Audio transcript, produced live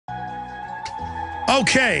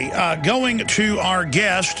Okay, going to our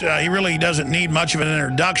guest. He really doesn't need much of an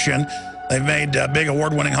introduction. They've made big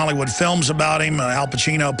award-winning Hollywood films about him. Al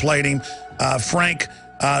Pacino played him. Frank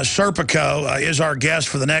Serpico is our guest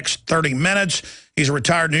for the next 30 minutes. He's a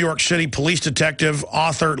retired New York City police detective,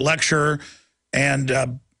 author, lecturer,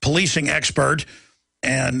 and policing expert.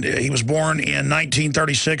 And he was born in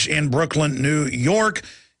 1936 in Brooklyn, New York.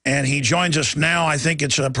 And he joins us now. I think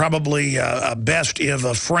it's probably best if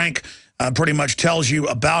Frank pretty much tells you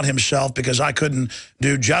about himself, because I couldn't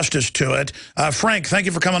do justice to it. Frank, thank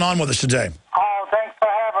you for coming on with us today. Oh, thanks for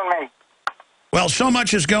having me. Well, so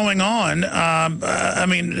much is going on. I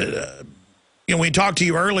mean, we talked to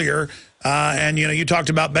you earlier, and, you talked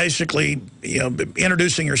about basically,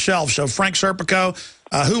 introducing yourself. So, Frank Serpico,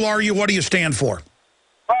 who are you? What do you stand for?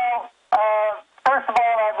 Well, first of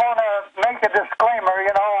all, I want to make a disclaimer.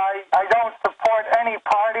 I don't support any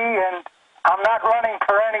party, and I'm not running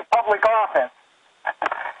for any public office.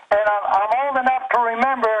 And I'm old enough to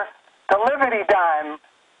remember the Liberty dime.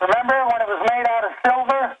 Remember when it was made out of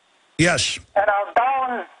silver? Yes. And our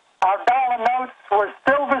dollar notes were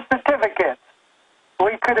silver certificates.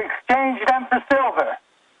 We could exchange them for silver.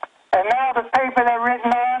 And now the paper they're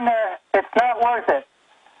written on, it's not worth it.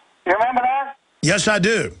 You remember that? Yes, I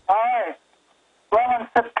do. All right. Well, on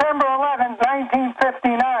September 11,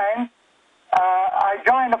 1959, I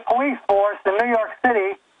joined the police force in New York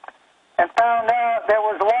City and found out there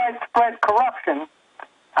was widespread corruption.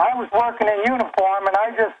 I was working in uniform, and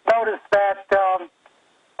I just noticed that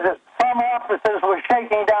some officers were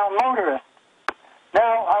shaking down motorists.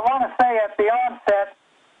 Now, I want to say at the onset,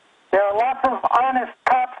 there are lots of honest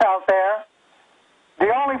cops out there.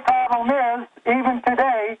 The only problem is, even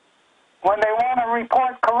today, when they want to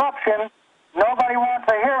report corruption, nobody wants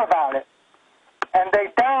to hear about it. And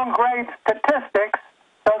they downgrade statistics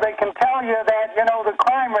so they can tell you that, the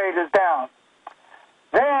crime rate is down.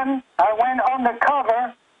 Then I went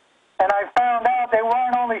undercover, and I found out they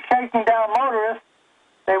weren't only shaking down motorists,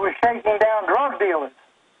 they were shaking down drug dealers.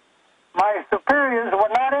 My superiors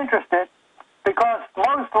were not interested because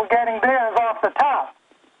most were getting theirs off the top.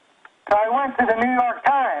 So I went to the New York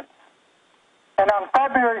Times, and on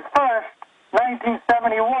February 1st,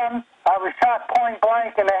 1971, I was shot point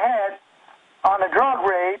blank in the head on a drug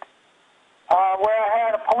raid where I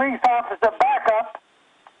had a police officer back up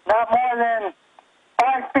not more than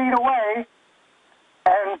 5 feet away,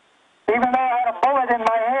 and even though I had a bullet in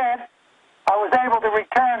my head, I was able to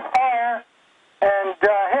return fire and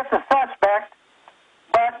hit the suspect,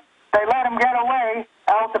 but they let him get away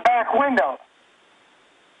out the back window.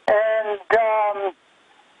 And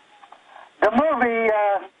the movie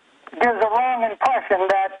gives a wrong impression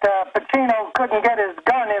that Pacino couldn't get his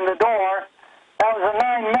gun in the door. That was a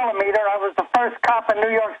 9mm. I was the first cop in New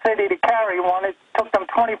York City to carry one. It took them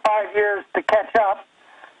 25 years to catch up.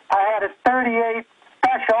 I had a .38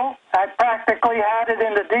 special. I practically had it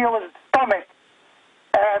in the dealer's stomach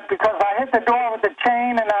because I hit the door with the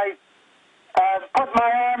chain, and I put my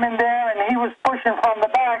arm in there, and he was pushing from the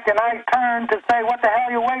back, and I turned to say, "What the hell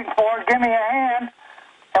are you waiting for? Give me a hand."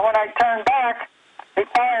 And when I turned back, he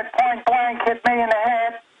fired point blank, hit me in the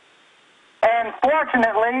head, and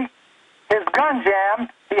fortunately, his gun jammed.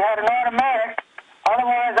 He had an automatic.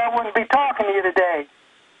 Otherwise, I wouldn't be talking to you today.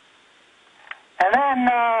 And then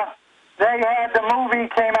the movie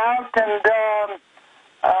came out, and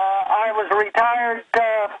I was retired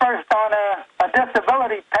first on a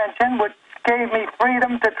disability pension, which gave me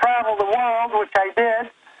freedom to travel the world, which I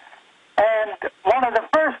did. And one of the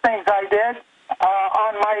first things I did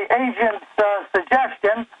on my agent's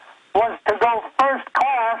suggestion was to go first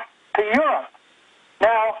class to Europe.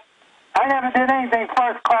 Now, I never did anything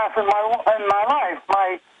first class in my life.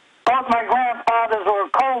 Both my grandfathers were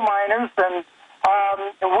coal miners, and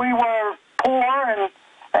we were poor, and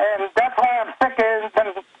that's why I'm sick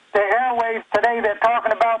of the airwaves today. They're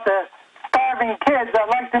talking about the starving kids. I'd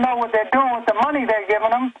like to know what they're doing with the money they're giving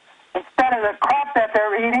them instead of the crap that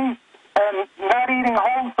they're eating, and not eating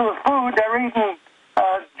home food food. They're eating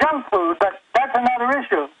junk food, but that's another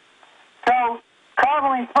issue. So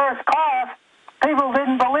traveling first class, people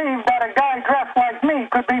didn't believe that a guy dressed like me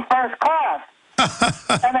could be first class.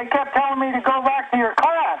 And they kept telling me to go back to your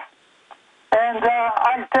class. And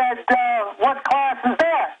I said, what class is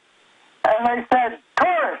that? And they said,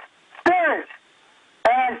 tourist, steerage.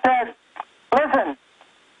 And I said, listen,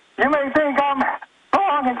 you may think I'm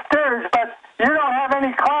wrong in steerage, but you don't have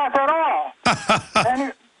any class at all.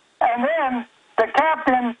 and then the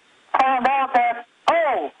captain found out that,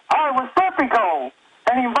 I was Serpico,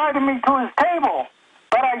 and he invited me to his table,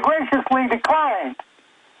 but I graciously declined.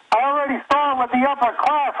 I already saw what the upper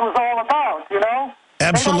class was all about,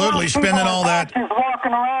 Absolutely. Absolutely, spending all that. Patches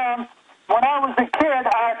walking around. When I was a kid,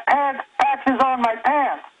 I had patches on my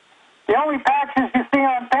pants. The only patches you see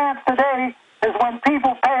on pants today is when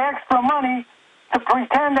people pay extra money to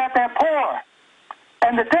pretend that they're poor.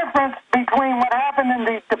 And the difference between what happened in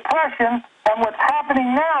the Depression and what's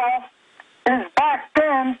happening now is back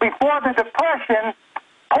then, before the Depression,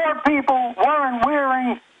 poor people weren't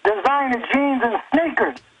wearing designer jeans and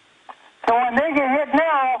sneakers. So when they get hit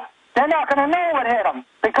now, they're not going to know what hit them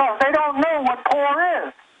because they don't know what poor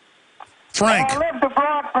is. Frank. And I lived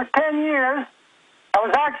abroad for 10 years. I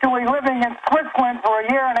was actually living in Switzerland for a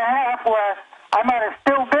year and a half where I might have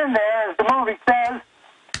still been there, as the movie says,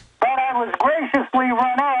 but I was graciously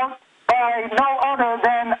run out by no other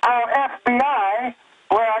than our FBI,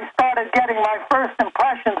 where I started getting my first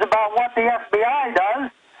impressions about what the FBI does.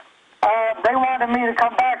 They wanted me to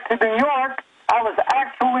come back to New York. I was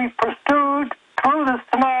actually pursued through the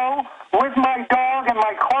snow with my dog and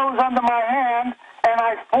my clothes under my hand, and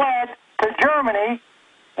I fled to Germany,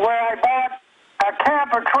 where I bought a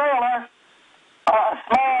camper trailer, a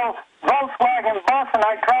small Volkswagen bus, and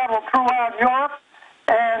I traveled throughout Europe,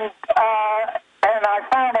 and I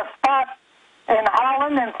found a spot in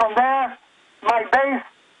Holland, and from there, my base,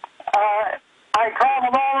 I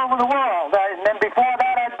traveled all over the world. And then before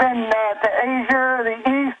that, I'd been to Asia, the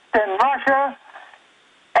East, and Russia.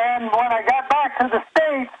 And when I got back to the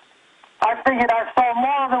States, I figured I saw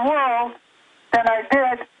more of the world than I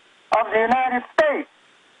did of the United States.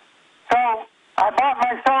 So I bought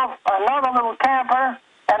myself another little camper,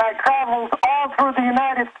 and I traveled all through the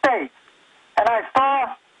United States. And I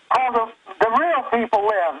saw how the real people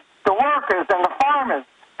live, the workers and the farmers,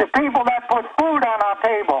 the people that put food on our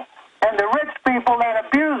table, and the rich people that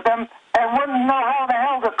abuse them and wouldn't know how the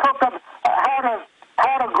hell to cook them, how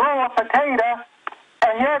to grow a potato,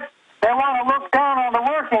 and yet they want to look down on the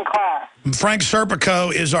working class. Frank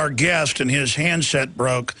Serpico is our guest, and his handset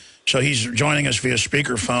broke, so he's joining us via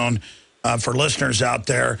speakerphone for listeners out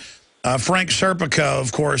there. Frank Serpico,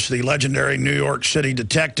 of course, the legendary New York City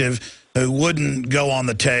detective who wouldn't go on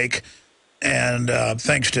the take, and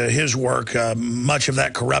thanks to his work, much of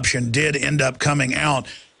that corruption did end up coming out.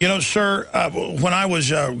 You know, sir, when I was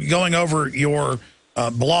going over your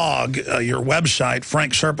blog, your website,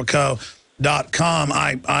 frankserpico.com,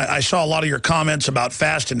 I saw a lot of your comments about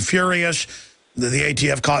Fast and Furious, the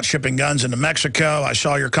ATF caught shipping guns into Mexico. I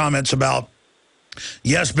saw your comments about,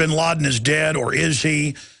 yes, bin Laden is dead, or is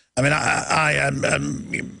he? I mean,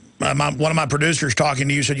 one of my producers talking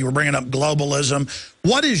to you said you were bringing up globalism.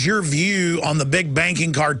 What is your view on the big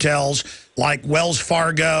banking cartels like Wells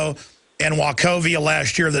Fargo and Wachovia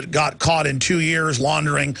last year that got caught in 2 years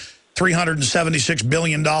laundering $376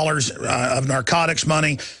 billion of narcotics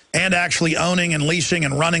money and actually owning and leasing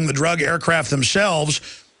and running the drug aircraft themselves,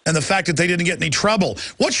 and the fact that they didn't get any trouble?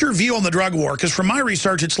 What's your view on the drug war? Because from my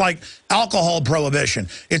research, it's like alcohol prohibition.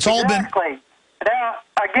 It's all been... Exactly. Now,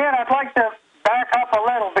 again, I'd like to back up a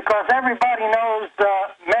little because everybody knows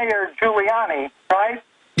Mayor Giuliani, right?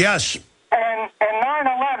 Yes. And in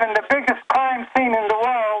 9/11, the biggest crime scene in the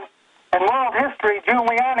world, in world history,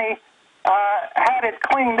 Giuliani had it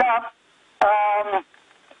cleaned up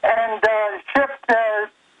and shipped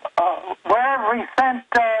wherever he sent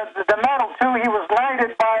the metal to. He was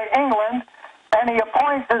knighted by England, and he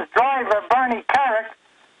appoints his driver, Bernie Carrick.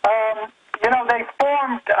 You know, they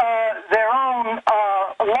formed their own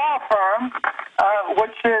law firm,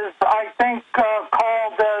 which is, I think,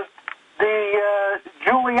 called the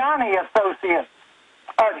Giuliani Associates,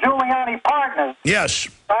 Giuliani Partners. Yes.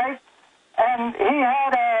 Right? And he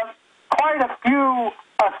had quite a few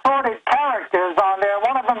assorted characters on there.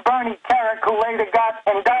 One of them, Bernie Carrick, who later got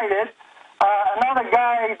indicted. Another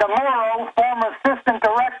guy, DeMuro, former assistant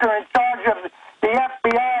director in charge of the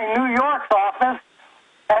FBI New York's office,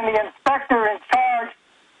 and the inspector in charge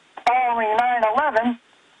following 9/11.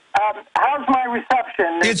 How's my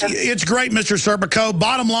reception? It's great, Mr. Serpico.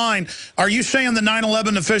 Bottom line, are you saying the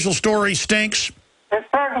 9/11 official story stinks? It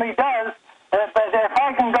certainly does. But if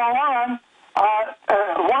I can go on,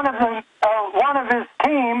 one of his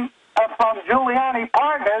team from Giuliani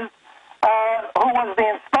Partners, who was the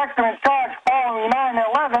inspector in charge following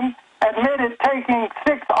 9/11, admitted taking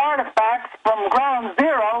 6 artifacts from Ground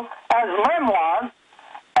Zero as memoirs,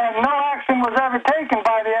 and no action was ever taken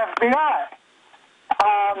by the FBI.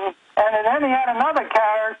 And then he had another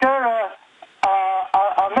character,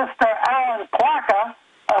 Mr. Alan Plaka,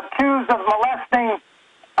 accused of molesting,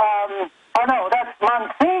 that's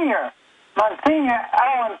Monsignor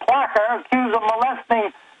Alan Plaka, accused of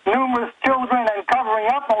molesting numerous children and covering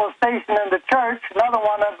up molestation in the church, another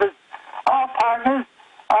one of his partners.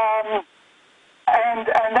 And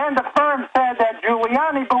then the firm said that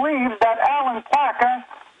Giuliani believes that Alan Placker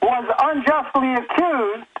was unjustly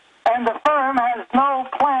accused, and the firm has no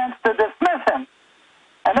plans to dismiss him.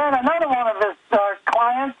 And then another one of his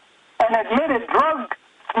clients, an admitted drug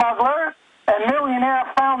smuggler and millionaire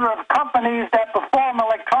founder of companies that perform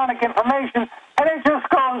electronic information, and it just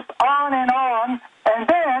goes on and on. And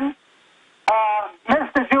then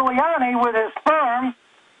Mr. Giuliani with his firm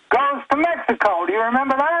goes to Mexico. Do you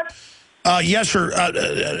remember that? Yes, sir.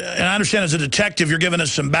 And I understand as a detective, you're giving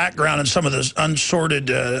us some background on some of the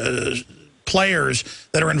unsorted players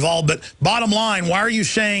that are involved. But bottom line, why are you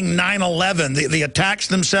saying 9/11, the attacks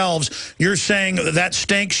themselves, you're saying that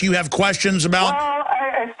stinks? You have questions about? Well,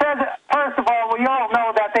 it says, first of all, we all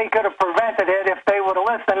know that they could have prevented it if they would have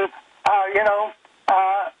listened.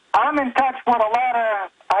 I'm in touch with a lot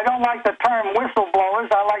of, I don't like the term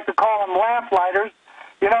whistleblowers, I like to call them lamplighters,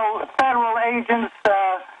 federal agents.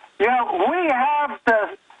 We have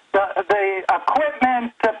the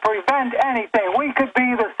equipment to prevent anything. We could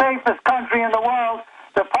be the safest country in the world.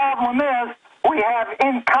 The problem is we have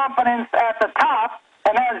incompetence at the top,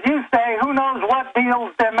 and as you say, who knows what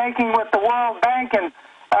deals they're making with the World Bank. And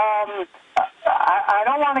I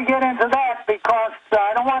don't want to get into that because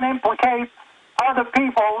I don't want to implicate other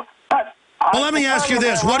people. But well, let me ask you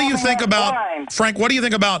this. What do you think about, Frank, what do you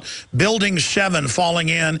think about Building 7 falling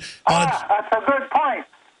in? That's a good point,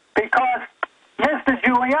 because Mr.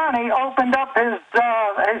 Giuliani opened up his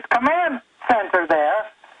command center there,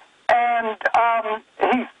 and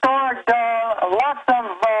he stored lots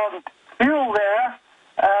of fuel there,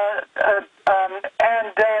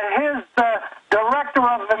 and his director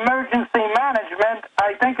of emergency management,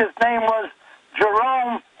 I think his name was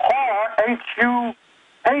Jerome Hauer,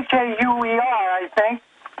 H-A-U-E-R, I think.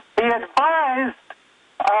 He advised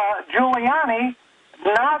Giuliani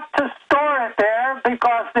not to store it there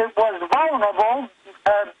because it was vulnerable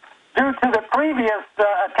due to the previous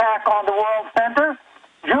attack on the World Center.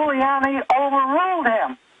 Giuliani overruled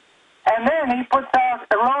him. And then he puts out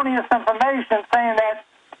erroneous information saying that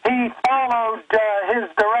he followed his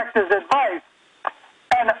director's advice.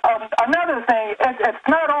 And another thing, it's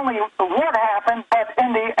not only what happened, but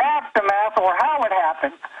in the aftermath or how it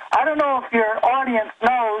happened. I don't know if your audience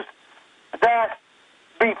knows that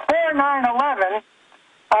before 9/11,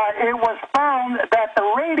 it was found that the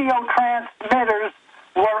radio transmitters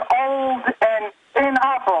were old and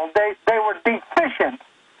inoperable. They were deficient.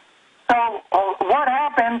 So what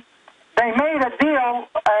happened, they made a deal.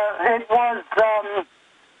 It was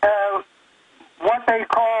what they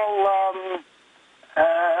call...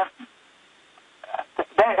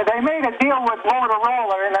 They made a deal with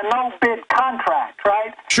Motorola in a no-bid contract,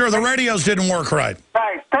 right? Sure, the radios didn't work right.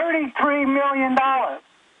 Right, $33 million.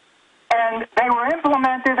 And they were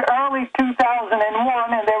implemented early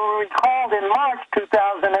 2001, and they were recalled in March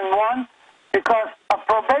 2001 because a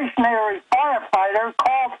probationary firefighter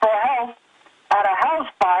called for help at a house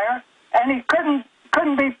fire, and he couldn't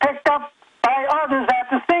be picked up by others at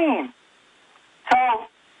the scene. So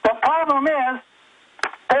the problem is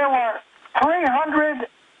there were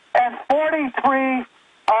 343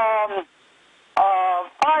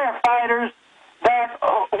 firefighters that,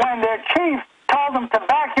 when their chief told them to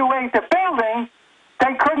evacuate the building,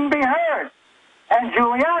 they couldn't be heard. And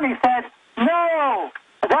Giuliani said, no,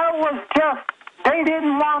 that was just, they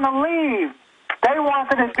didn't want to leave. They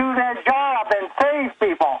wanted to do their job and save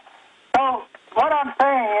people. So what I'm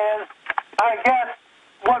saying is, I guess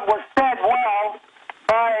what was said well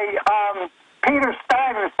by Peter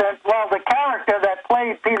Stuyvesant, well, the character that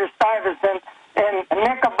played Peter Stuyvesant in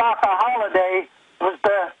Knickerbocker Holiday,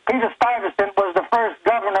 Peter Stuyvesant was the first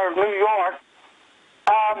governor of New York.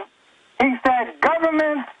 He said,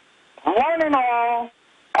 governments, one and all,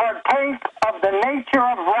 partake of the nature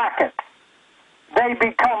of rackets. They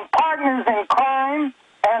become partners in crime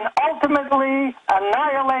and ultimately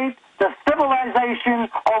annihilate the civilization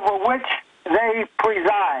over which they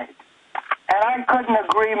preside. And I couldn't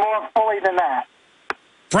agree more fully than that.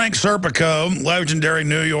 Frank Serpico, legendary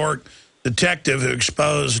New York detective who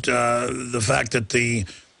exposed the fact that the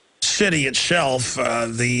city itself,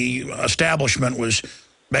 the establishment, was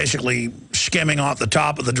basically skimming off the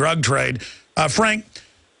top of the drug trade. Frank,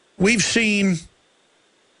 we've seen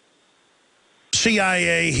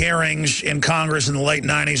CIA hearings in Congress in the late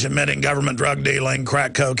 90s admitting government drug dealing,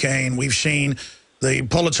 crack cocaine. We've seen the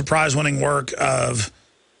Pulitzer Prize-winning work of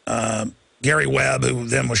Gary Webb, who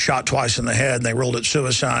then was shot twice in the head, and they ruled it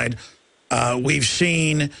suicide. We've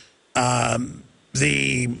seen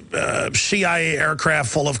the CIA aircraft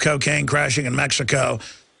full of cocaine crashing in Mexico.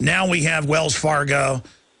 Now we have Wells Fargo,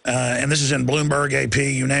 and this is in Bloomberg, AP,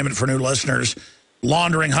 you name it for new listeners,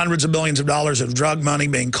 laundering hundreds of billions of dollars of drug money,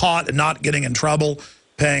 being caught and not getting in trouble,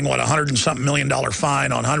 paying, what, $100 and something million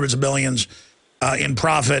fine on hundreds of billions in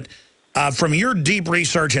profit. From your deep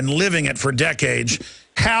research and living it for decades,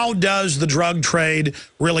 how does the drug trade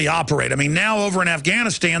really operate? I mean, now over in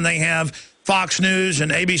Afghanistan, they have Fox News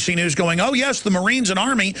and ABC News going, oh, yes, the Marines and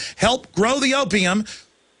Army help grow the opium,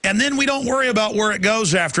 and then we don't worry about where it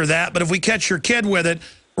goes after that. But if we catch your kid with it,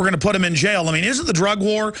 we're going to put him in jail. I mean, isn't the drug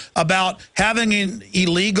war about having it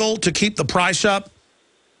illegal to keep the price up?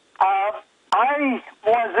 I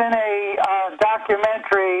was in a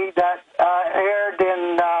documentary that aired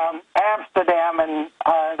in Amsterdam in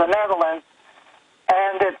the Netherlands,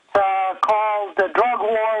 and it's called The Drug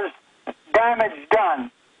Wars, Damage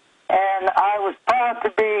Done. And I was proud to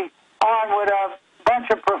be on with a bunch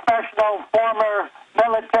of professional former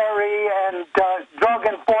military and drug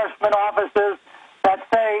enforcement officers that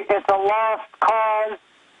say it's a lost cause.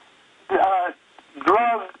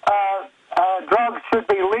 Drugs should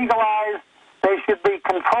be legalized. They should be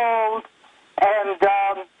controlled. And,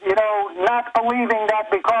 not believing that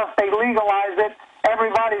because they legalize it,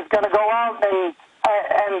 everybody's going to go out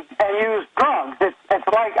and use drugs. It's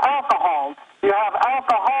like alcohol. You have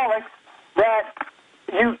alcoholics that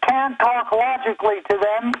you can't talk logically to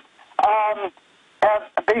them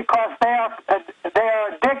because they are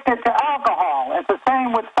addicted to alcohol. It's the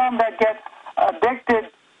same with some that get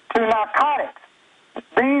addicted to narcotics.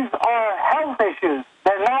 These are health issues.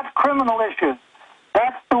 They're not criminal issues.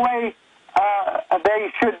 That's the way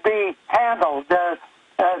they should be handled. They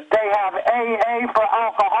have AA for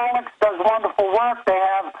alcoholics, does wonderful work. They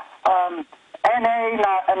have NA,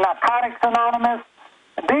 Narcotics Anonymous.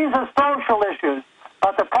 These are social issues.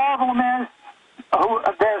 But the problem is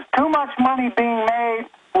there's too much money being made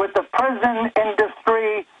with the prison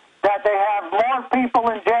industry that they have more people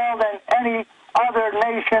in jail than any other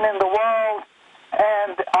nation in the world.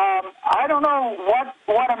 And I don't know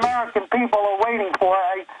what American people are waiting for.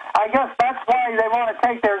 I guess that's why they want to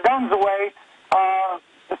take their guns away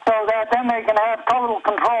so that then they can have total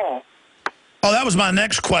control. Oh, that was my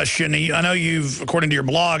next question. I know you've, according to your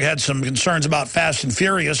blog, had some concerns about Fast and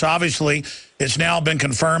Furious. Obviously, it's now been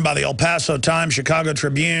confirmed by the El Paso Times, Chicago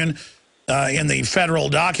Tribune, in the federal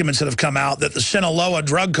documents that have come out that the Sinaloa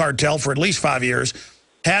drug cartel for at least 5 years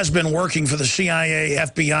has been working for the CIA,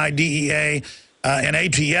 FBI, DEA, and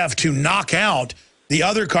ATF to knock out the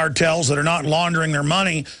other cartels that are not laundering their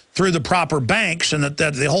money through the proper banks, and that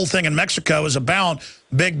the whole thing in Mexico is about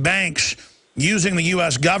big banks using the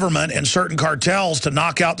U.S. government and certain cartels to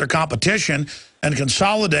knock out their competition and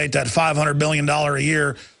consolidate that $500 billion a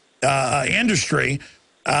year industry.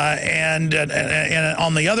 And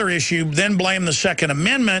on the other issue, then blame the Second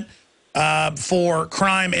Amendment for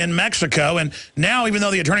crime in Mexico. And now, even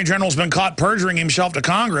though the Attorney General has been caught perjuring himself to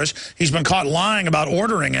Congress, he's been caught lying about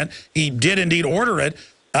ordering it. He did indeed order it.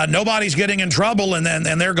 Nobody's getting in trouble, and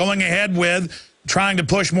they're going ahead with trying to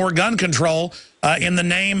push more gun control in the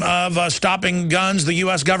name of stopping guns the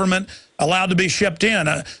U.S. government allowed to be shipped in.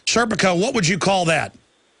 Serpico, what would you call that?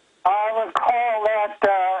 I would call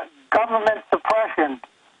that government suppression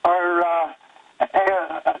or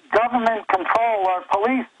government control or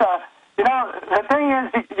police. The thing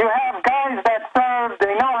is, you have guys that serve,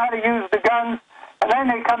 they know how to use the guns, and then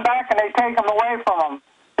they come back and they take them away from them.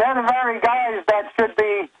 They're the very guys that should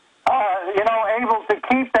be, able to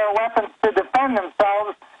keep their weapons to defend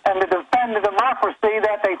themselves and to defend the democracy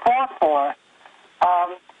that they fought for.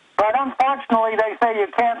 But unfortunately, they say you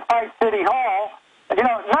can't fight City Hall.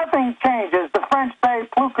 Nothing changes. The French say,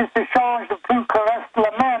 plus que se change, plus que reste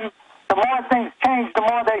le même. The more things change, the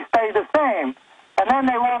more they stay the same. And then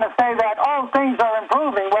they want to say that, things are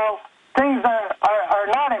improving. Well, things are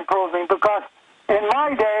not improving because in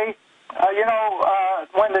my day,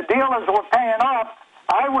 when the dealers were paying off,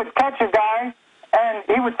 I would catch a guy, and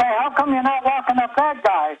he would say, how come you're not locking up that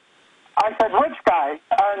guy? I said, which guy?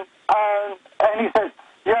 And he says,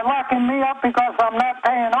 you're locking me up because I'm not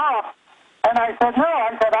paying off. And I said, no.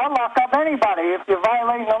 I said, I'll lock up anybody. If you're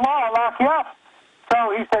violating the law, I'll lock you up.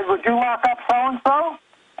 So he said, would you lock up so-and-so?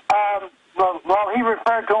 Well, he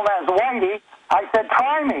referred to him as Whitey. I said,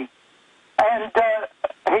 try me. And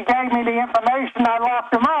he gave me the information. I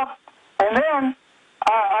locked him up. And then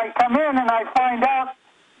I come in and I find out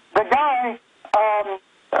the guy,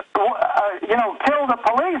 killed a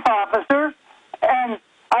police officer. And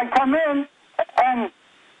I come in and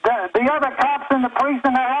the other cops in the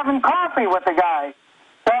precinct are having coffee with the guy.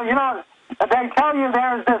 So, they tell you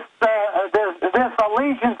there's this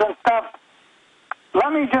allegiance and stuff.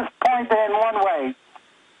 Let me just point in one way.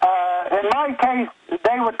 In my case,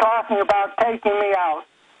 they were talking about taking me out.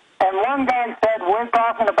 And one guy said, we're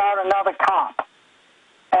talking about another cop.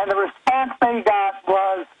 And the response they got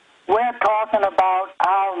was, we're talking about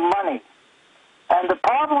our money. And the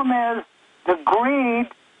problem is the greed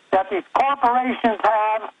that these corporations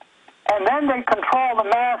have, and then they control the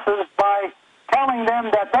masses by telling them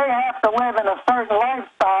that they have to live in a certain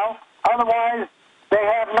lifestyle, otherwise they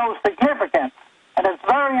have no significance. And it's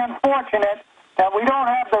very unfortunate that we don't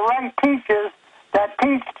have the right teachers that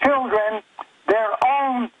teach children their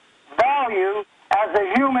own value as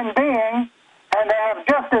a human being, and they have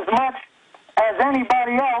just as much as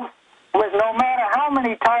anybody else, with no matter how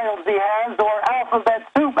many titles he has or alphabet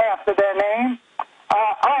soup after their name.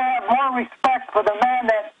 I have more respect for the man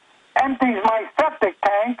that empties my septic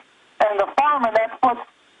tank and the farmer that puts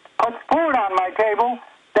food on my table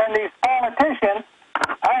than these politicians.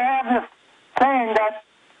 I have this saying that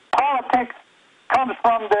politics comes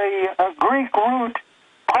from the Greek root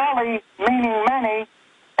poly, meaning many,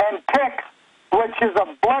 and ticks, which is a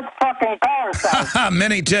blood-sucking parasite.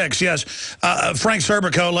 Many ticks, yes. Frank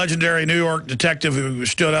Serpico, legendary New York detective who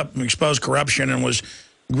stood up and exposed corruption and was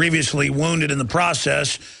grievously wounded in the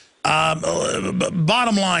process.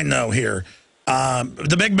 Bottom line, though, here,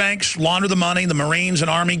 the big banks launder the money, the Marines and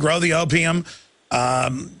Army grow the opium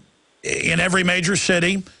in every major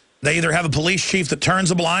city. They either have a police chief that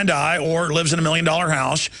turns a blind eye or lives in a $1 million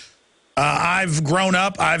house. I've grown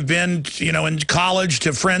up. I've been, in college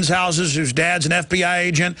to friends' houses whose dad's an FBI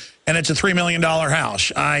agent, and it's a $3 million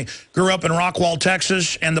house. I grew up in Rockwall,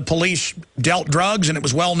 Texas, and the police dealt drugs, and it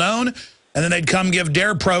was well known. And then they'd come give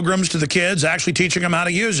DARE programs to the kids, actually teaching them how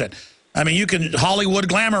to use it. I mean, Hollywood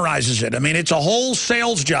glamorizes it. I mean, it's a whole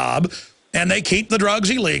sales job, and they keep the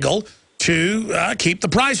drugs illegal to keep the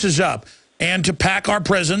prices up and to pack our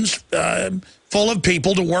prisons full of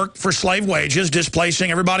people to work for slave wages, displacing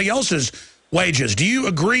everybody else's wages. Do you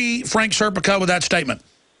agree, Frank Serpico, with that statement?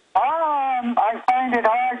 I find it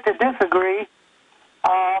hard to disagree.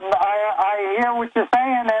 I hear what you're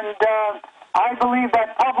saying, and I believe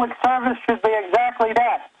that public service should be exactly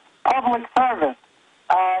that, public service.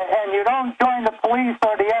 And you don't join the police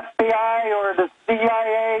or the FBI or the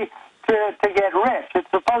CIA to get rich. It's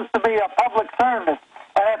supposed to be a public service.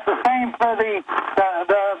 And it's the same for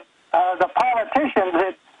the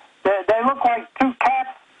politicians. They look like two cats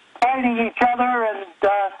fighting each other, and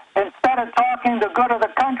instead of talking the good of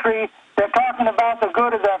the country, they're talking about the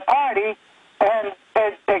good of their party, and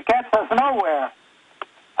it gets us nowhere.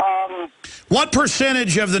 What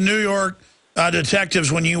percentage of the New York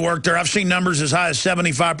detectives, when you worked there, I've seen numbers as high as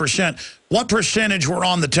 75%, what percentage were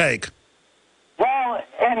on the take? Well,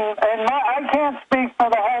 I can't speak for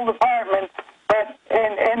the whole department, but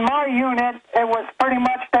in my unit, it was pretty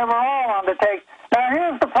much they were all on the take. Now,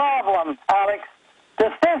 here's the problem, Alex.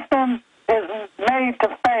 The system is made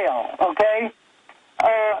to fail, okay?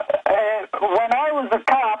 When I was a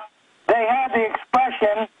cop, they had the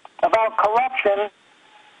expression about corruption,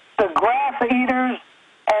 the grass eaters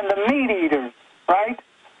and the meat eaters, right?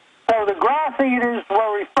 So the grass eaters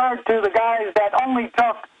were referred to the guys that only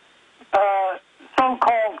took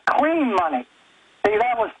so-called clean money. See,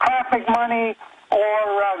 that was traffic money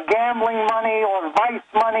or gambling money or vice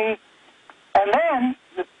money. And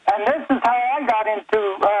this is how I got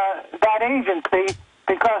into that agency,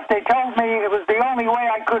 because they told me it was the only way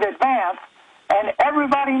I could advance, and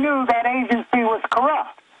everybody knew that agency was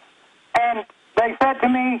corrupt. And they said to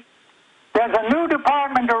me, there's a new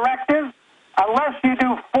department directive. Unless you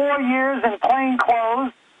do 4 years in plain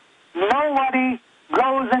clothes, nobody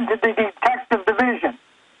goes into the detective division.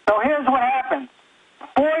 So here's what happens.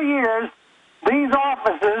 4 years, these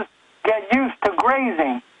officers get used to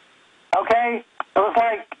grazing, okay? It was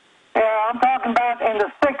like, I'm talking about in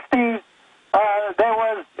the 60s, there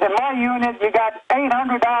was, in my unit, you got $800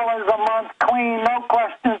 a month clean, no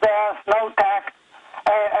questions asked, no tax,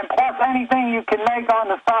 and plus anything you can make on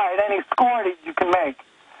the side, any score that you can make.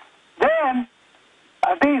 Then,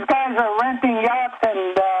 these guys are renting yachts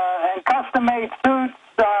and custom-made suits,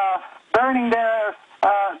 burning their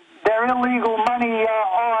illegal money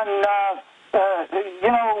on,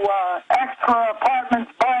 extra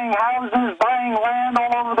apartments, buying houses, buying land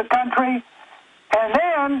all over the country, and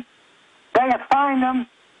then they assign them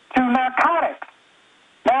to narcotics.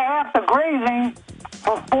 Now, after grazing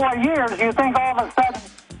for 4 years, you think all of a sudden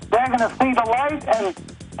they're going to see the light, and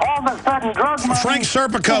all of a sudden drug money... Frank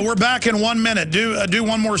Serpico, we're back in 1 minute. Do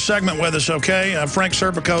one more segment with us, okay? Frank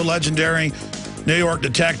Serpico, legendary New York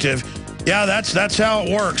detective. Yeah, that's how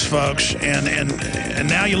it works, folks. And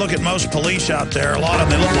now you look at most police out there, a lot of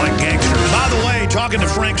them, they look like gangsters. By the way, talking to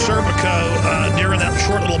Frank Serpico during that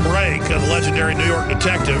short little break, the legendary New York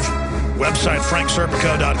detective, website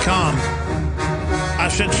frankserpico.com, I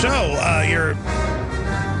said, so,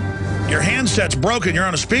 your handset's broken, you're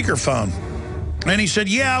on a speakerphone. And he said,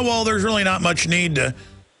 yeah, well, there's really not much need to,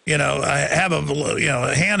 have a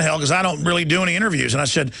handheld because I don't really do any interviews. And I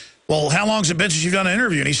said, well, how long has it been since you've done an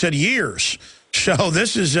interview? And he said, years. So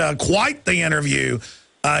this is quite the interview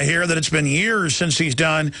here, that it's been years since he's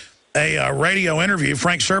done a radio interview.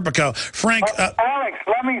 Frank Serpico. Frank. Alex,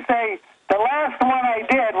 let me say, the last one I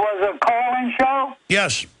did was a call-in show.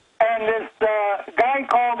 Yes. And this guy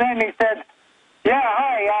called in. He said, yeah,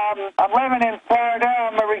 hi, I'm living in Florida.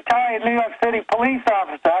 I'm a retired New York City police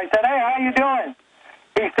officer. I said, hey, how you doing?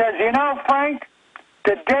 He says, Frank,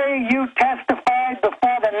 the day you testified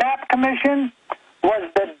before the Knapp Commission was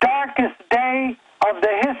the darkest day of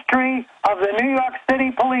the history of the New York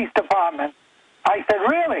City Police Department. I said,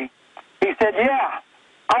 really? He said, yeah.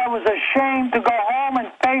 I was ashamed to go home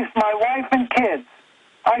and face my wife and kids.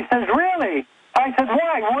 I said, really? I said,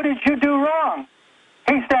 why? What did you do wrong?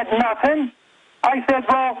 He said, nothing. I said,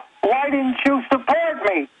 well, why didn't you support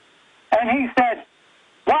me? And he said,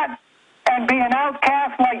 what? And be an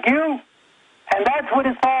outcast like you? And that's what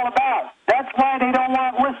it's all about. That's why they don't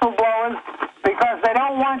want whistleblowers, because they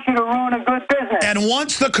don't want you to ruin a good business. And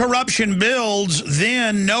once the corruption builds,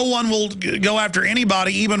 then no one will go after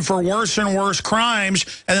anybody, even for worse and worse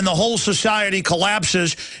crimes, and then the whole society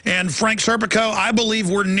collapses. And Frank Serpico, I believe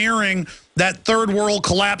we're nearing that third world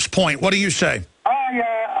collapse point. What do you say?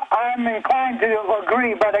 I'm inclined to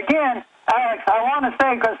agree. But again, Alex, I want to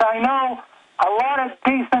say, because I know a lot of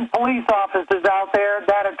decent police officers out there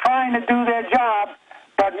that are trying to do their job,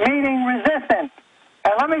 but meeting resistance.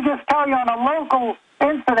 And let me just tell you, on a local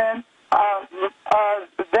incident,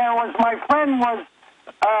 there was, my friend was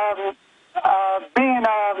being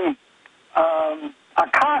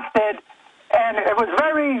accosted, and it was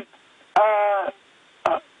very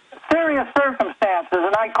serious circumstances.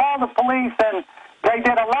 And I called the police, and they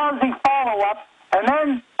did a lousy follow-up, and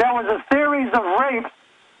then there was a series of rapes,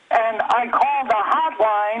 and I called a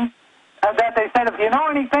hotline that they said, if you know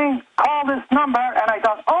anything, call this number. And I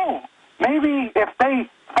thought, oh, maybe if they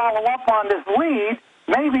follow up on this lead,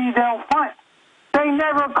 maybe they'll find. They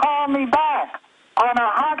never called me back on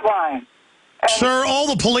a hotline. Sir, all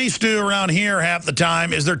the police do around here half the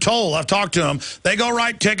time is they're told, I've talked to them, they go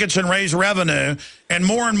write tickets and raise revenue. And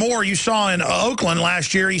more, you saw in Oakland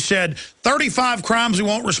last year, he said 35 crimes we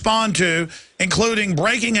won't respond to, including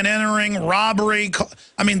breaking and entering, robbery.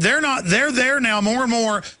 I mean, they're there now more and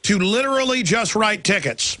more to literally just write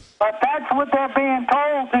tickets. But that's what they're being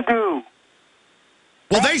told to do.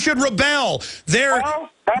 Well, they should rebel. Well,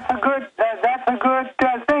 that's a good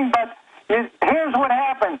thing, but here's what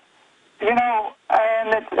happens.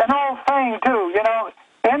 And it's an old saying, too,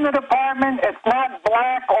 in the department, it's not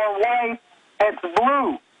black or white, it's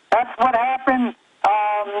blue. That's what happened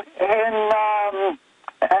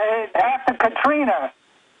after Katrina.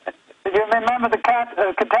 You remember the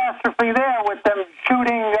catastrophe there with them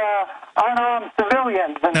shooting unarmed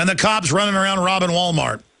civilians. And the cops running around robbing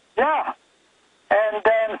Walmart. Yeah. And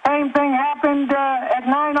then same thing happened at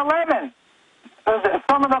 9/11.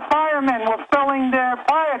 Some of the firemen were filling their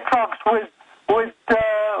fire trucks with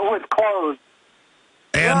clothes.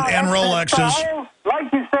 And Rolexes. So,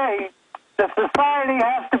 like you say, the society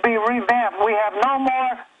has to be revamped. We have no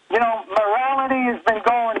more, morality has been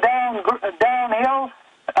going downhill.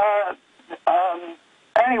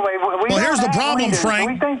 Anyway, well, here's the problem, leaders. Frank.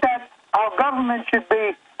 We think that our government should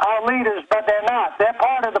be our leaders, but they're not. They're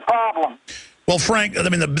part of the problem. Well, Frank, I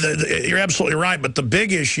mean, you're absolutely right, but the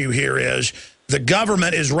big issue here is the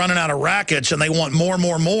government is running out of rackets, and they want more and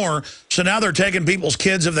more and more. So now they're taking people's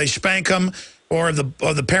kids if they spank them, or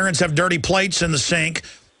the parents have dirty plates in the sink,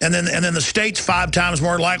 and then the state's 5 times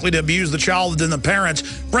more likely to abuse the child than the parents.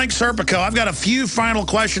 Frank Serpico, I've got a few final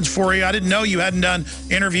questions for you. I didn't know you hadn't done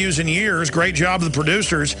interviews in years. Great job of the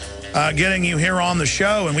producers getting you here on the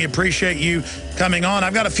show, and we appreciate you coming on.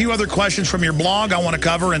 I've got a few other questions from your blog I want to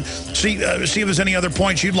cover and see if there's any other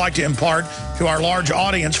points you'd like to impart to our large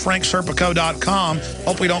audience, frankserpico.com.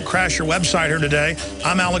 Hope we don't crash your website here today.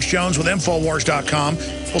 I'm Alex Jones with Infowars.com.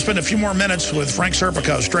 We'll spend a few more minutes with Frank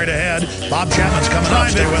Serpico straight ahead. Bob Chapman's coming up.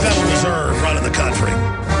 Stay with us. Federal Reserve running the country,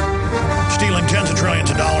 stealing tens of trillions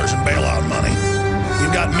of dollars in bailout money.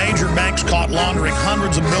 You've got major banks caught laundering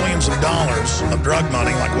hundreds of billions of dollars of drug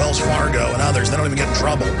money, like Wells Fargo and others. They don't even get in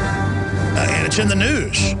trouble. And it's in the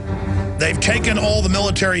news. They've taken all the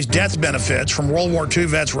military's death benefits from World War II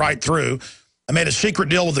vets right through. I made a secret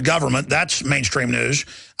deal with the government. That's mainstream news.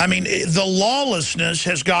 I mean, the lawlessness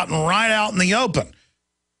has gotten right out in the open.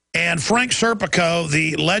 And Frank Serpico,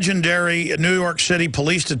 the legendary New York City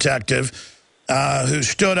police detective who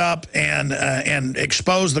stood up and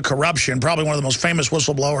exposed the corruption, probably one of the most famous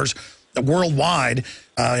whistleblowers worldwide.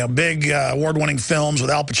 Big award-winning films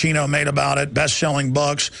with Al Pacino made about it, best-selling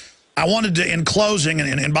books. I wanted to, in closing,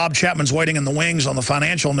 and Bob Chapman's waiting in the wings on the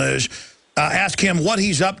financial news, ask him what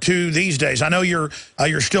he's up to these days. I know you're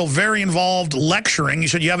still very involved lecturing. You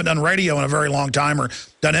said you haven't done radio in a very long time or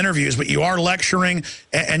done interviews, but you are lecturing,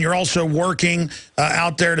 and you're also working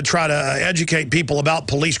out there to try to educate people about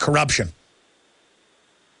police corruption.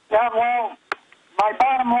 Yeah, well, my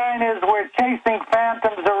bottom line is we're chasing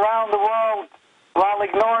phantoms around the world while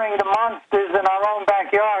ignoring the monsters in our own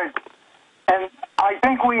backyard. And I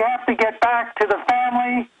think we have to get back to the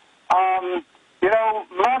family.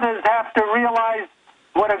 Mothers have to realize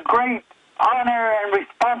what a great honor and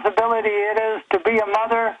responsibility it is to be a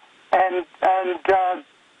mother and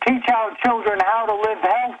teach our children how to live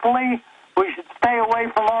healthfully. We should stay away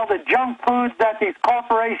from all the junk foods that these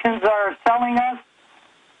corporations are selling us.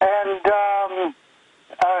 And,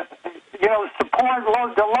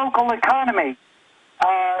 support the local economy.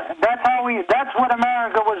 That's what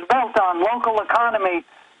America was built on, local economy,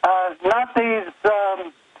 not these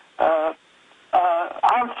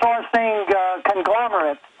outsourcing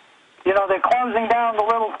conglomerates. They're closing down the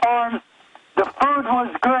little farms. The food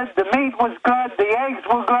was good, the meat was good, the eggs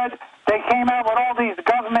were good. They came out with all these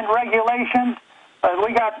government regulations.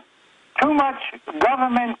 We got too much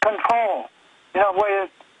government control. With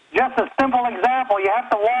just a simple example, you have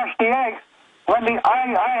to wash the eggs.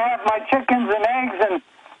 I have my chickens and eggs, and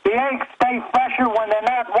the eggs stay fresher when they're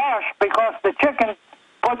not washed because the chicken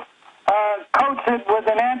coats it with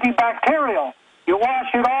an antibacterial. You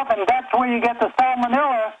wash it off, and that's where you get the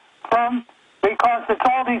salmonella from, because it's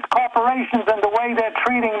all these corporations and the way they're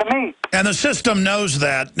treating the meat. And the system knows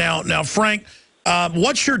that. Now, Frank,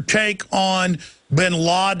 what's your take on bin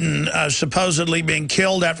Laden supposedly being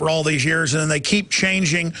killed after all these years, and then they keep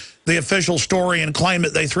changing the official story and claim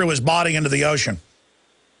that they threw his body into the ocean?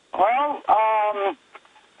 Well,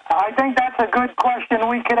 I think that's a good question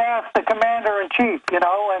we could ask the commander-in-chief, and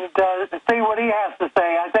see what he has to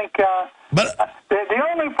say. I think the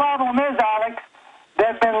only problem is, Alex,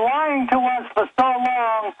 they've been lying to us for so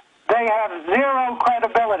long, they have zero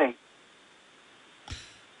credibility.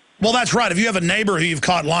 Well, that's right. If you have a neighbor who you've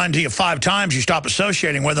caught lying to you 5 times, you stop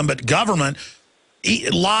associating with them. But government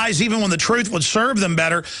lies even when the truth would serve them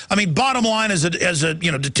better. I mean, bottom line, as a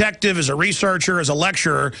detective, as a researcher, as a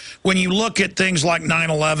lecturer, when you look at things like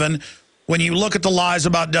 9/11, when you look at the lies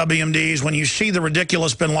about WMDs, when you see the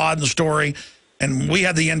ridiculous bin Laden story, and we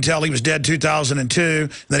had the intel he was dead 2002,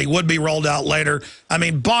 that he would be rolled out later. I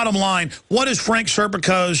mean, bottom line, what is Frank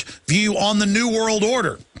Serpico's view on the New World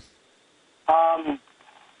Order?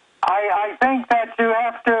 I think that you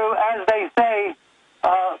have to, as they say,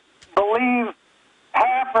 believe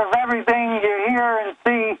half of everything you hear and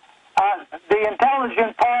see. The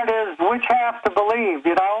intelligent part is which half to believe,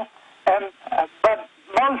 but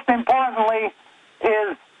most importantly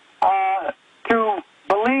is to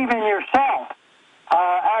believe in yourself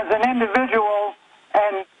as an individual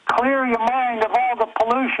and clear your mind of all the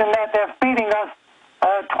pollution that they're feeding us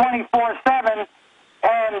 24/7,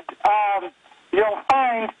 and you'll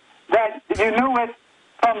find that you knew it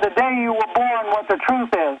from the day you were born what the truth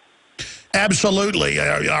is. Absolutely.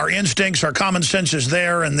 Our instincts, our common sense is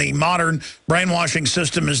there, and the modern brainwashing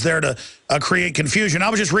system is there to create confusion. I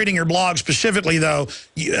was just reading your blog specifically, though.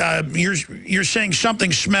 You're saying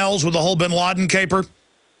something smells with the whole bin Laden caper?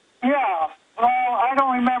 Yeah. Well, I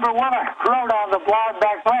don't remember what I wrote on the blog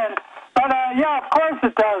back then, but yeah, of course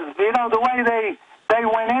it does. The way they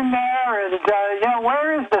went in there, and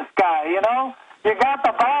where is this guy? You got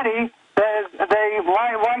the body.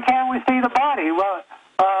 Why can't we see the body? Well,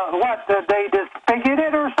 what, they disfigured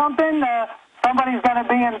it or something? Somebody's going to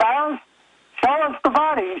be embarrassed? Show us the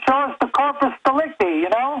body. Show us the corpus delicti,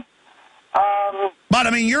 But, I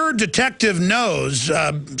mean, your detective nose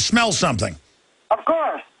smells something. Of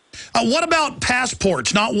course. What about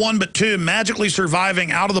passports, not one but 2, magically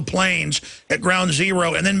surviving out of the planes at ground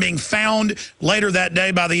zero and then being found later that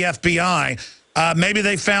day by the FBI? Maybe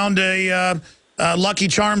they found a Lucky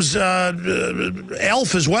Charms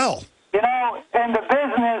elf as well. In the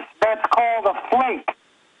business, that's called a flake.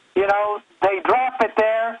 They drop it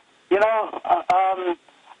there,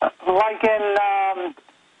 like in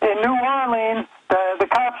New Orleans, the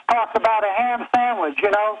cops talked about a ham sandwich,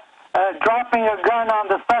 dropping a gun on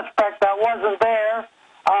the suspect that wasn't there.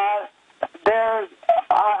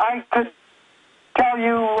 I could tell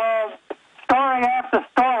you story after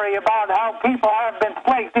story about how people have been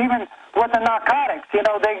flaked, even with the narcotics. They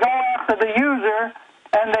go after the user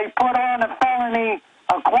and they put on a felony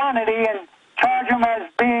quantity and charge them as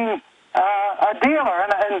being a dealer.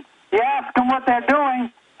 And you ask them what they're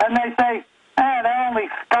doing, and they say, they're only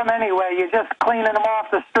scum anyway. just cleaning them off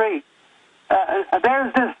the street.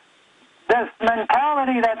 There's this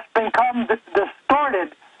mentality that's become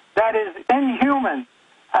distorted that is inhuman.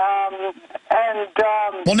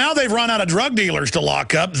 Well, now they've run out of drug dealers to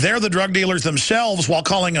lock up. They're the drug dealers themselves while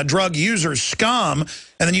calling a drug user scum.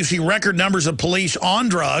 And then you see record numbers of police on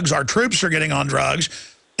drugs. Our troops are getting on drugs.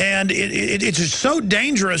 And it's just so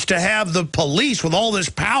dangerous to have the police with all this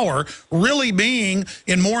power really being,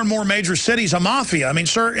 in more and more major cities, a mafia. I mean,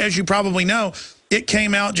 sir, as you probably know, it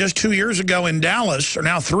came out just 2 years ago in Dallas, or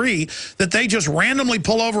now 3, that they just randomly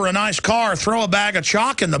pull over a nice car, throw a bag of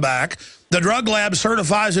chalk in the back. The drug lab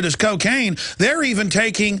certifies it as cocaine. They're even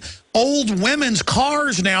taking old women's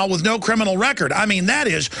cars now with no criminal record. I mean, that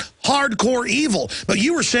is hardcore evil. But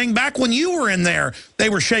you were saying back when you were in there, they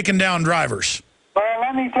were shaking down drivers. Well,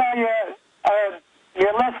 let me tell you,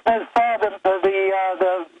 your listeners saw the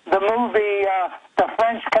movie The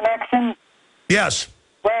French Connection. Yes.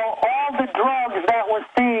 Well, all the drugs that were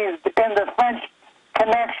seized in the French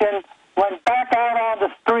Connection went back out on the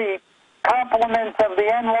street, compliments of the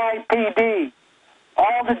NYPD.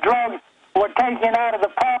 All the drugs were taken out of the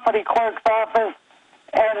property clerk's office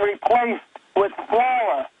and replaced with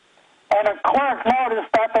flour. And a clerk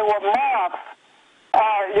noticed that they were moths,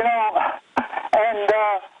 and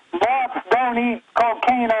moths don't eat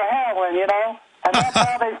cocaine or heroin, and that's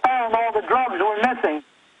how they found all the drugs were missing.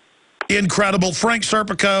 Incredible. Frank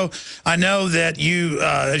Serpico, I know that you,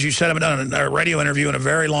 as you said, haven't done a radio interview in a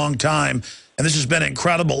very long time, and this has been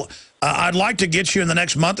incredible. I'd like to get you in the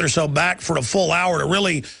next month or so back for a full hour to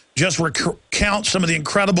really just recount some of the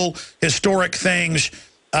incredible historic things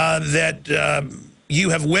that you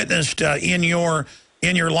have witnessed in your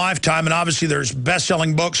lifetime. And obviously there's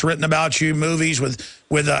best-selling books written about you, movies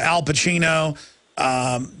with Al Pacino.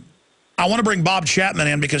 I want to bring Bob Chapman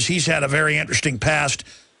in because he's had a very interesting past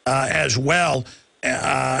as well,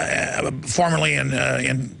 formerly in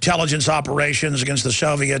intelligence operations against the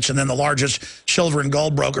Soviets, and then the largest silver and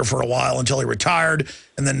gold broker for a while until he retired.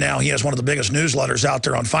 And then now he has one of the biggest newsletters out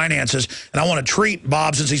there on finances. And I want to treat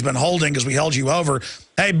Bob, since he's been holding, because we held you over.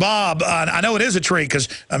 Hey, Bob, I know it is a treat because,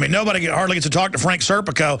 I mean, nobody hardly gets to talk to Frank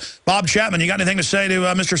Serpico. Bob Chapman, you got anything to say to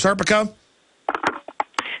Mr. Serpico?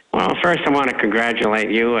 Well, first I want to congratulate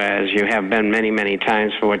you, as you have been many, many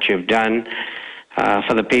times, for what you've done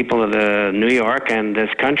for the people of New York and this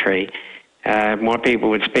country. If more people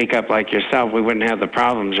would speak up like yourself, we wouldn't have the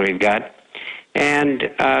problems we've got.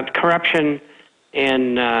 And corruption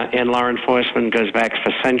in law enforcement goes back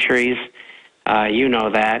for centuries. You know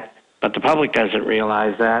that, but the public doesn't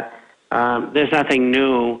realize that. There's nothing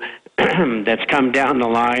new that's come down the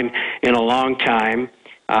line in a long time.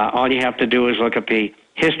 All you have to do is look at the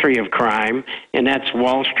history of crime, and that's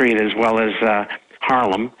Wall Street as well as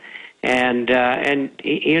Harlem. And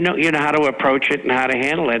you know how to approach it and how to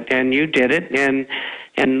handle it, and you did it, and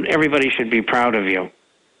everybody should be proud of you.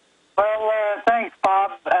 Well, thanks,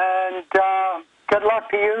 Bob, and good luck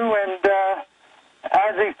to you. And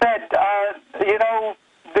as he said,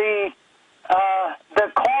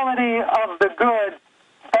 the quality of the good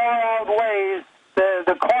far outweighs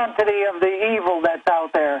the quantity of the evil that's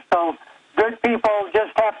out there. So good people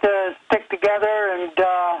just have to stick together and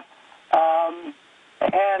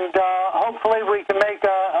hopefully we can make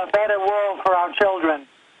a better world for our children.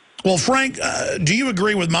 Well, Frank, do you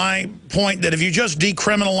agree with my point that if you just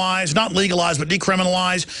decriminalize, not legalize, but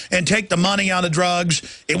decriminalize and take the money out of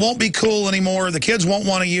drugs, it won't be cool anymore, the kids won't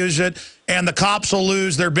want to use it, and the cops will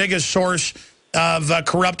lose their biggest source of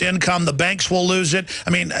corrupt income, the banks will lose it? I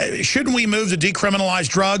mean, shouldn't we move to decriminalize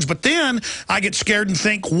drugs? But then I get scared and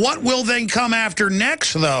think, what will they come after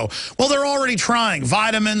next, though? Well, they're already trying.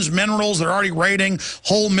 Vitamins, minerals, they're already raiding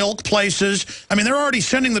whole milk places. I mean, they're already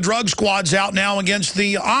sending the drug squads out now against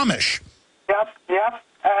the Amish. Yep.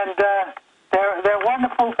 And they're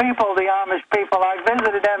wonderful people, the Amish people. I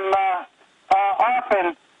visited them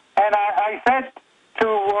often, and I said to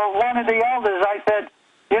one of the elders, I said,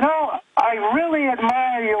 I really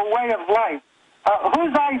admire your way of life.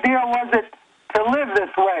 Whose idea was it to live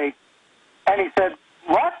this way? And he said,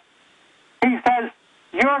 what? He says,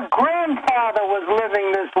 your grandfather was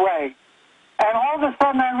living this way. And all of a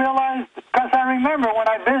sudden I realized, because I remember when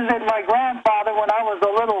I visited my grandfather when I was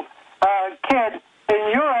a little kid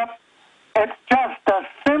in Europe, it's just a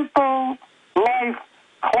simple life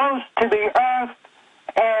close to the earth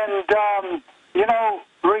and,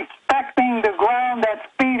 respecting the ground that's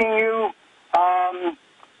feeding you.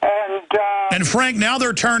 And Frank, now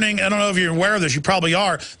they're turning, I don't know if you're aware of this, you probably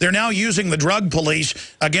are, they're now using the drug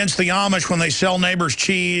police against the Amish when they sell neighbors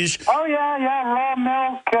cheese. Oh, yeah, raw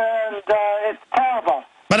milk, and it's terrible.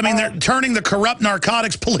 But, I mean, they're turning the corrupt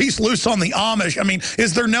narcotics police loose on the Amish. I mean,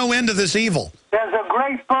 is there no end to this evil? There's a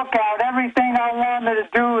great book out, Everything I Wanted to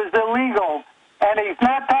Do is Illegal, and he's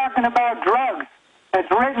not talking about drugs. It's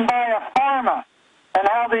written by a farmer, and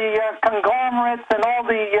how the conglomerates and all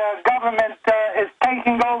the government is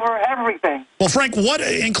taking over everything. Well, Frank,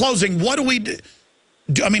 in closing, what do we do?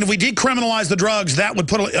 I mean, if we decriminalize the drugs, that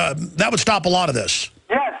would stop a lot of this.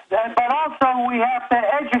 Yes, but also we have to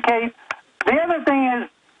educate. The other thing is,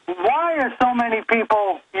 why are so many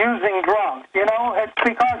people using drugs? You know, it's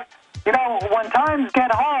because, you know, when times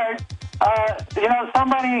get hard, you know,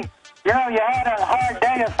 somebody, you know, you had a hard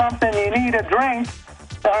day or something, you need a drink.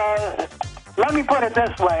 Let me put it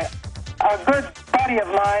this way. A good buddy of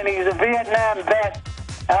mine, he's a Vietnam vet,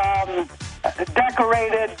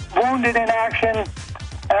 decorated, wounded in action.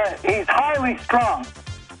 He's highly strung.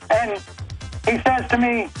 And he says to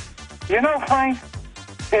me, you know, Frank,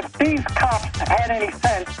 if these cops had any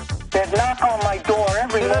sense, they'd knock on my door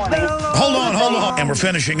every morning. Hold on. And we're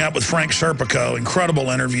finishing up with Frank Serpico.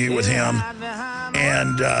 Incredible interview with him.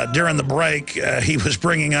 And during the break, he was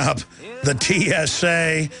bringing up the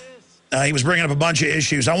TSA. He was bringing up a bunch of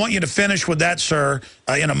issues. I want you to finish with that, sir,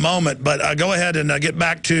 in a moment. But go ahead and get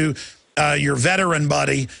back to your veteran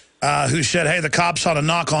buddy who said, hey, the cops ought to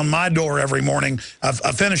knock on my door every morning.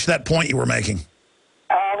 Finish that point you were making.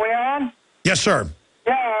 We on? Yes, sir.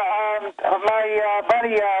 Yeah, my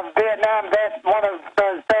buddy, Vietnam vet, one of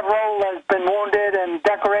several, has been wounded and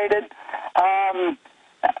decorated, and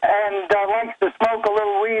likes to smoke a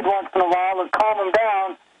little weed once in a while to calm him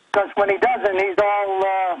down, because when he doesn't, he's all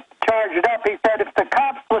charged up. He said if the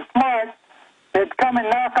cops were smart, they'd come and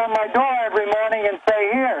knock on my door every morning and say,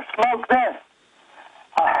 here, smoke this.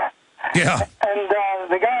 Yeah. And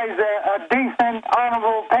the guy's a decent,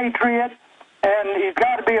 honorable patriot, and he's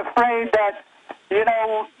got to be afraid that, you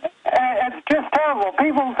know, it's just terrible.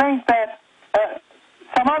 People think that,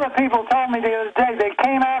 some other people told me the other day, they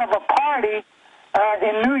came out of a party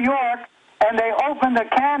in New York, and they opened a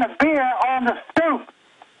can of beer on the stoop,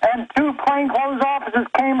 and two plainclothes officers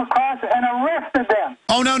came across and arrested them.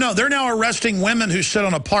 Oh, no. They're now arresting women who sit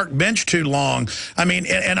on a park bench too long. I mean,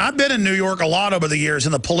 and I've been in New York a lot over the years,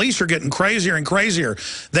 and the police are getting crazier and crazier.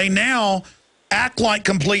 They now act like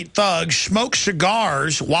complete thugs, smoke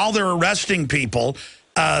cigars while they're arresting people.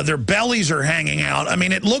 Their bellies are hanging out. I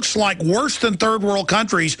mean, it looks like worse than third world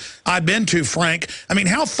countries I've been to, Frank. I mean,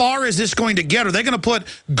 how far is this going to get? Are they going to put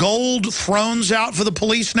gold thrones out for the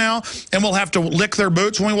police now, and we'll have to lick their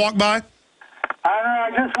boots when we walk by? I don't know.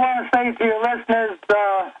 I just want to say to your listeners,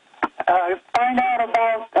 find out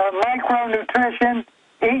about micronutrition,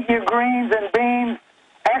 eat your greens and beans,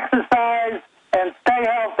 exercise, and stay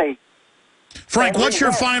healthy. Frank, what's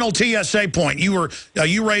your final TSA point? You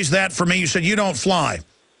raised that for me. You said you don't fly.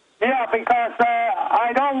 Yeah, because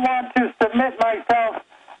I don't want to submit myself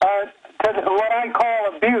to what I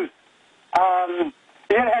call abuse.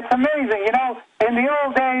 It's amazing. You know, in the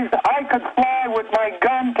old days, I could fly with my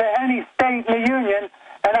gun to any state in the Union,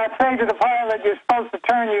 and I'd say to the pilot, you're supposed to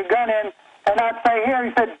turn your gun in, and I'd say, here,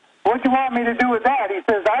 he said, what do you want me to do with that? He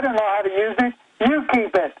says, I don't know how to use it. You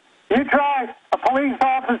keep it. You try, a police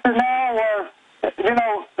officer now, or, you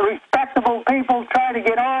know, respectable people try to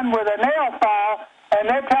get on with a nail file, and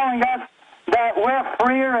they're telling us that we're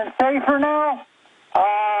freer and safer now.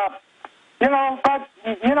 You know, but,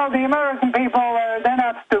 you know, the American people, they're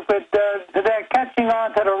not stupid. They're catching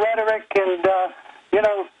on to the rhetoric and, you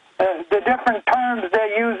know, the different terms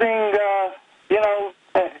they're using. You know,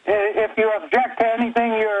 if you object to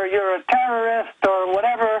anything, you're a terrorist or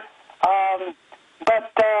whatever.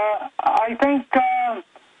 But I think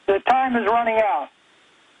the time is running out.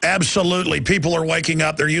 Absolutely. People are waking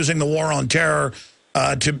up. They're using the war on terror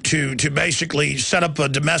to basically set up a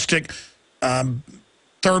domestic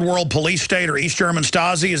third world police state or East German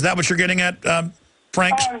Stasi. Is that what you're getting at,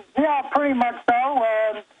 Frank? Yeah, pretty much so.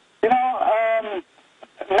 You know,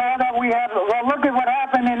 now that we have, well, look at what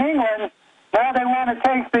happened in England. Now they want to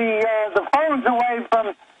take the phones away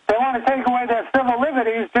from, they want to take away their civil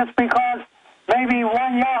liberties just because maybe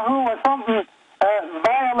one Yahoo or something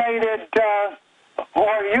violated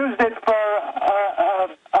or used it for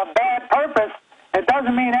a bad purpose. It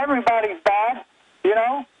doesn't mean everybody's bad, you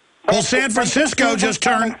know. But well, San Francisco just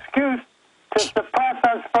turned... excuse to suppress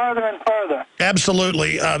us further and further.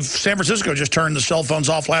 Absolutely. San Francisco just turned the cell phones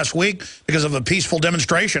off last week because of a peaceful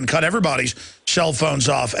demonstration, cut everybody's cell phones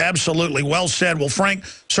off. Absolutely. Well said. Well, Frank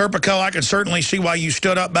Serpico, I can certainly see why you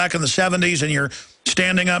stood up back in the 70s and you're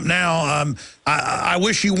standing up now. I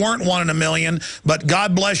wish you weren't one in a million, but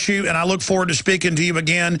God bless you, and I look forward to speaking to you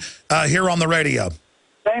again here on the radio.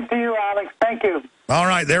 Same to you, Alex. Thank you. All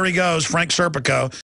right, there he goes, Frank Serpico.